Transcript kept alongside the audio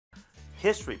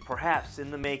history perhaps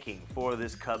in the making for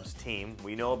this Cubs team.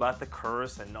 We know about the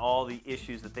curse and all the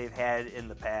issues that they've had in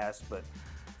the past, but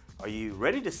are you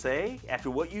ready to say,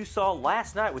 after what you saw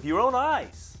last night with your own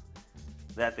eyes,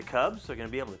 that the Cubs are going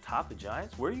to be able to top the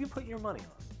Giants? Where are you putting your money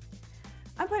on?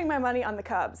 I'm putting my money on the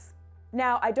Cubs.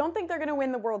 Now, I don't think they're going to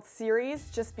win the World Series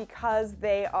just because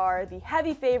they are the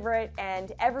heavy favorite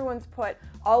and everyone's put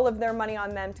all of their money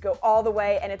on them to go all the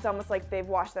way, and it's almost like they've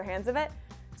washed their hands of it.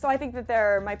 So I think that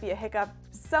there might be a hiccup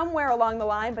somewhere along the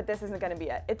line, but this isn't going to be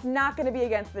it. It's not going to be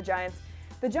against the Giants.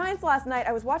 The Giants last night,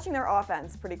 I was watching their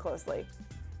offense pretty closely.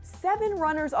 7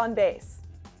 runners on base.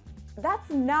 That's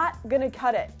not going to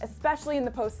cut it, especially in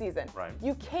the postseason. Right.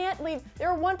 You can't leave. There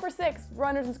are 1 for 6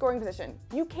 runners in scoring position.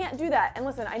 You can't do that. And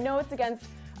listen, I know it's against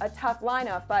a tough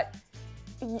lineup, but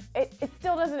it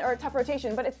still doesn't, or a tough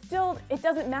rotation, but it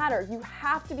doesn't matter. You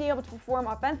have to be able to perform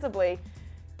offensively.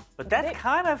 But that's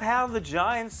kind of how the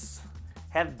Giants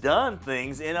have done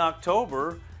things in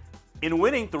October in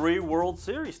winning 3 World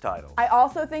Series titles. I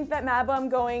also think that Mabum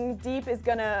going deep is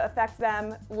going to affect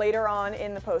them later on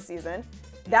in the postseason.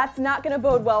 That's not going to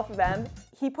bode well for them.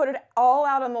 He put it all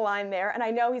out on the line there, and I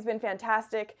know he's been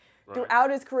fantastic throughout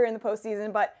his career in the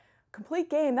postseason, but complete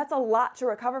game, that's a lot to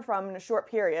recover from in a short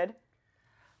period.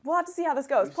 We'll have to see how this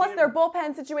goes. Plus, their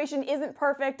bullpen situation isn't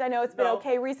perfect. I know it's been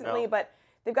okay recently, but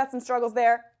they've got some struggles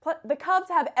there. Plus, the Cubs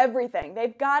have everything.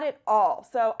 They've got it all.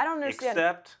 So I don't understand.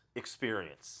 Except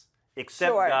experience.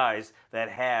 Except guys that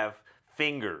have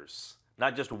fingers.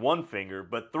 Not just 1 finger,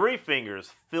 but 3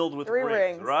 fingers filled with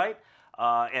rings, right?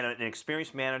 And an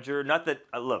experienced manager. Not that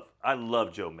I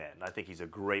love Joe Madden. I think he's a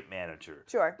great manager.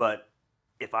 Sure. But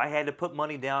if I had to put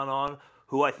money down on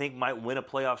who I think might win a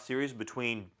playoff series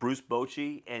between Bruce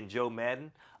Bochy and Joe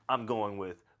Madden, I'm going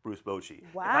with Bruce Bochy.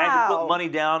 Wow. If I had to put money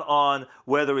down on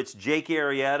whether it's Jake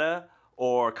Arrieta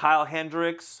or Kyle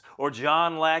Hendricks or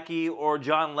John Lackey or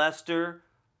John Lester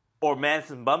or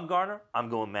Madison Bumgarner, I'm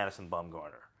going Madison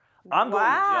Bumgarner. I'm going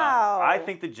with the Giants. I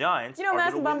think the Giants are going to win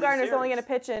this series. You know Madison Bumgarner's only going to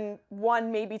pitch in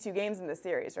 1, maybe 2 games in this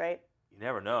series, right? You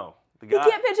never know. He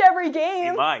can't pitch every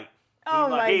game. He might. Oh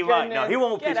my goodness. No, he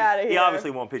won't pitch. Get out of here. He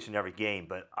obviously won't pitch in every game,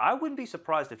 but I wouldn't be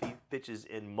surprised if he pitches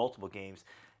in multiple games,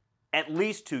 at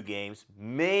least 2 games,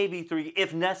 maybe 3,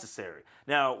 if necessary.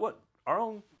 Now, our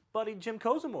own buddy Jim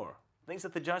Cozumore thinks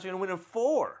that the Giants are going to win in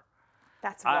 4.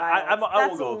 That's wild.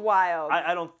 That's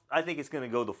wild. I think it's going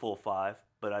to go the full 5,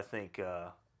 but I think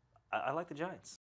I like the Giants.